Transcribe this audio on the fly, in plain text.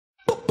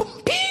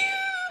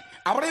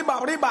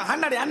Arriba,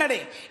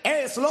 handade.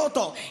 Hey,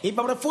 Sloto. If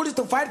I'm foolish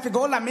to fight for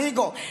gold,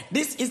 amigo.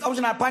 This is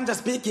original Pancho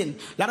speaking.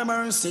 Lot of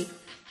mercy.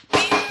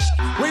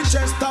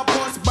 Winchester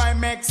Post by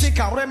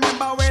Mexico.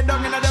 Remember way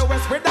down in the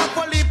west with a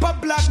polyp of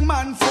black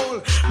man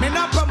full. Me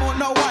not promote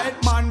no white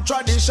man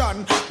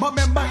tradition. But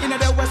remember in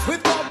the west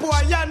with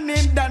cowboy and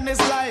Indian is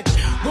like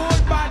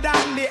good, bad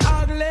and the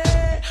ugly.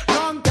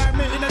 Long time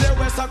me in the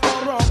west I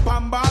corrupt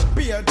and back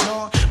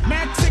Pancho.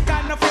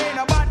 Mexican no fear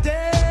nobody.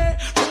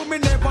 True me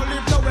never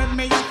live no when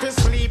me have to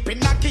sleep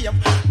in a cave.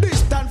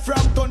 Distant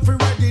from town for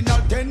riding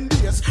out 10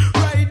 days.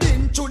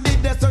 Riding to the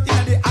desert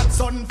in the hot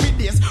sun for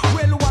days.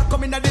 Well,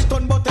 welcome in the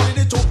town but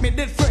me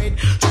did afraid.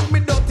 Shoot me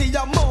dirty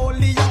and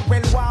molly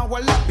and well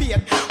a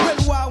beard.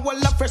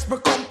 Well a fresh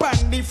become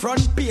on the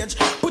front page.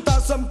 Put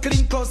on some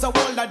clean clothes and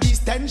all of these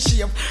 10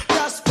 shave.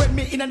 Just when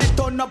me in the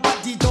town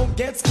nobody don't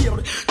get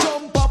scared.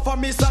 Jump off of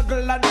me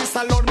circle and this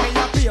alone me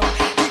appear.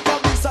 Kick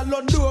up this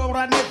alone door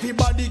and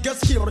everybody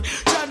gets scared.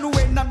 John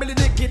Wayne and Billy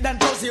the Kid and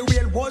Josie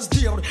Whale was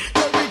there.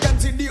 Then we can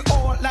see the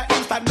all like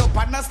stand up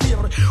and a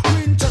steer.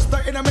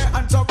 Winchester in a me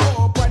and talk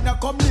up when I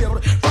come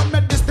near. From me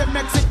this the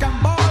Mexican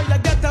boy I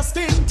get a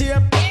skin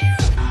tape.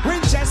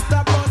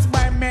 Winchester Post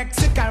by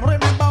Mexican.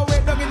 Remember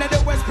way down in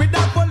the west with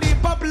a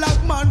polyp of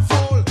black man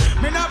full.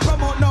 Me not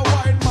promote no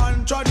white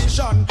man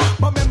tradition.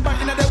 But remember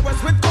in the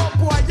west with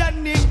cowboy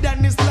and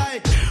Indian is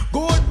like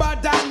good,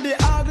 bad and the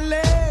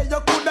ugly. You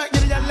coulda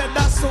get your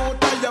leather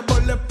suit or your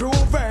bulletproof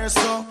vest.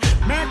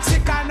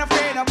 Mexican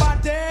afraid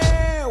about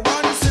it.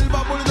 One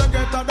silver bullet to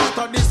get a dot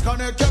of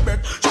disconnect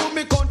Quebec. Show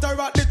me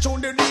counteract the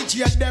tune the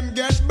DJ and them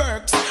get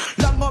burks.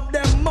 Long up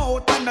them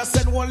mouth and I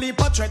send one leap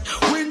a threat.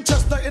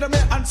 Winchester in me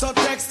and so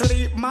text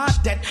sleep my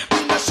dead.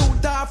 Me no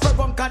shoot off a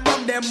gun cut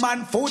down them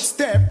man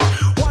footstep.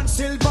 One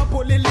silver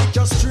bullet lick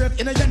you straight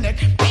in your neck.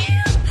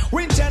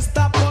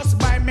 Winchester Post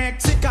by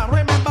Mexican.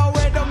 Remember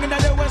way down in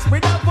the west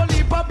with a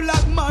polyp of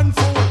black man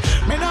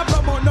fool. Me no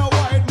promote no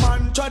white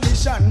man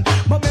tradition.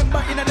 But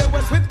remember in the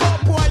west with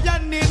cowboy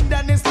and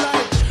Indian is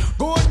like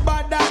good,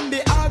 bad and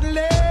the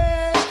ugly.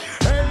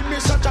 Hey, me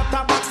such a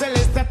tabac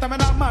celeste that I'm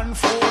a man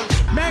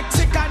fool.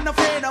 Mexican no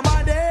fear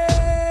nobody.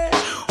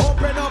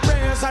 Open up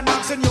ears and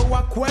asking you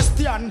a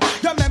question.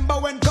 You remember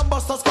when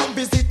combustors come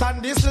visit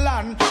on this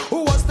land?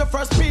 Who was the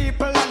first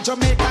people on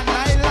Jamaican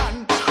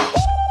island?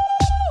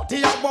 Ooh,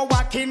 the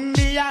Arawak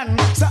Indian.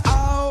 So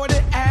how the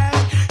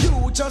hell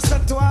you just a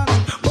twang?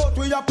 But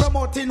we are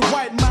promoting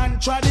white man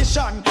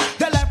tradition.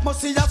 The life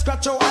must see a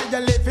scratch out and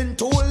you're living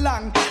too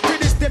long. For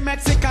this the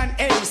Mexican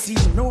AC,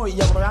 no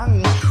you're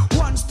wrong.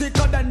 One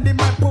sticker than the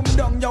man boom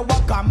down your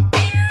welcome.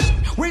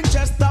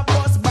 Winchester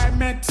Post by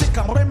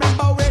Mexican.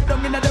 Remember way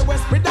down in the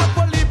west with a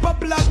polyp of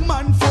black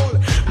man full.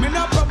 Me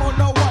not promote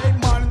no white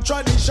man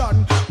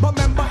tradition. But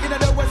remember in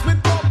the west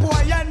with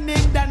cowboy and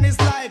Indian is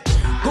like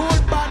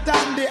good, bad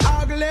and the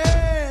ugly.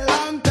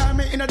 Long time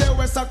in the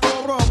west I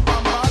corrupt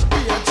and bad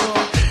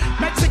Pancho.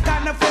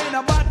 Mexican afraid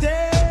nobody.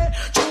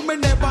 True me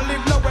never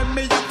live low when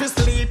me have to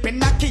sleep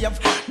in a cave.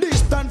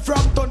 Distant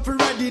from town for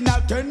riding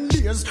out 10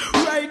 days.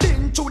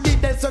 Riding to the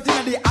desert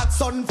in the hot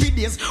sun for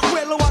days.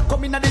 Well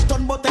welcome in the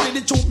town but tell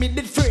the truth me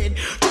did afraid.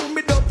 True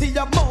me dirty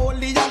and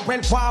molly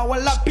and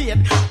well a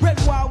beard.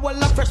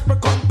 Well a fresh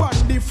become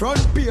on the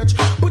front page.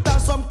 Put on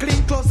some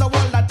clean clothes and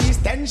all of these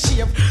 10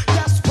 shave.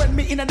 Just when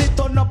me in the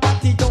town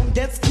nobody don't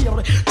get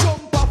scared.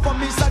 Jump off of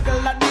me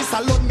circle and this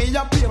alone me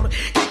appear.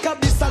 Kick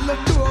up this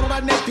alone door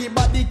and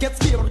everybody gets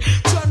scared.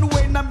 John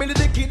Wayne and Billy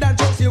the Kid and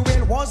Josie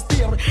Whale was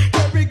there.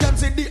 Every can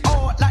see the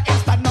all like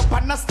stand up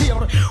and a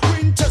steer.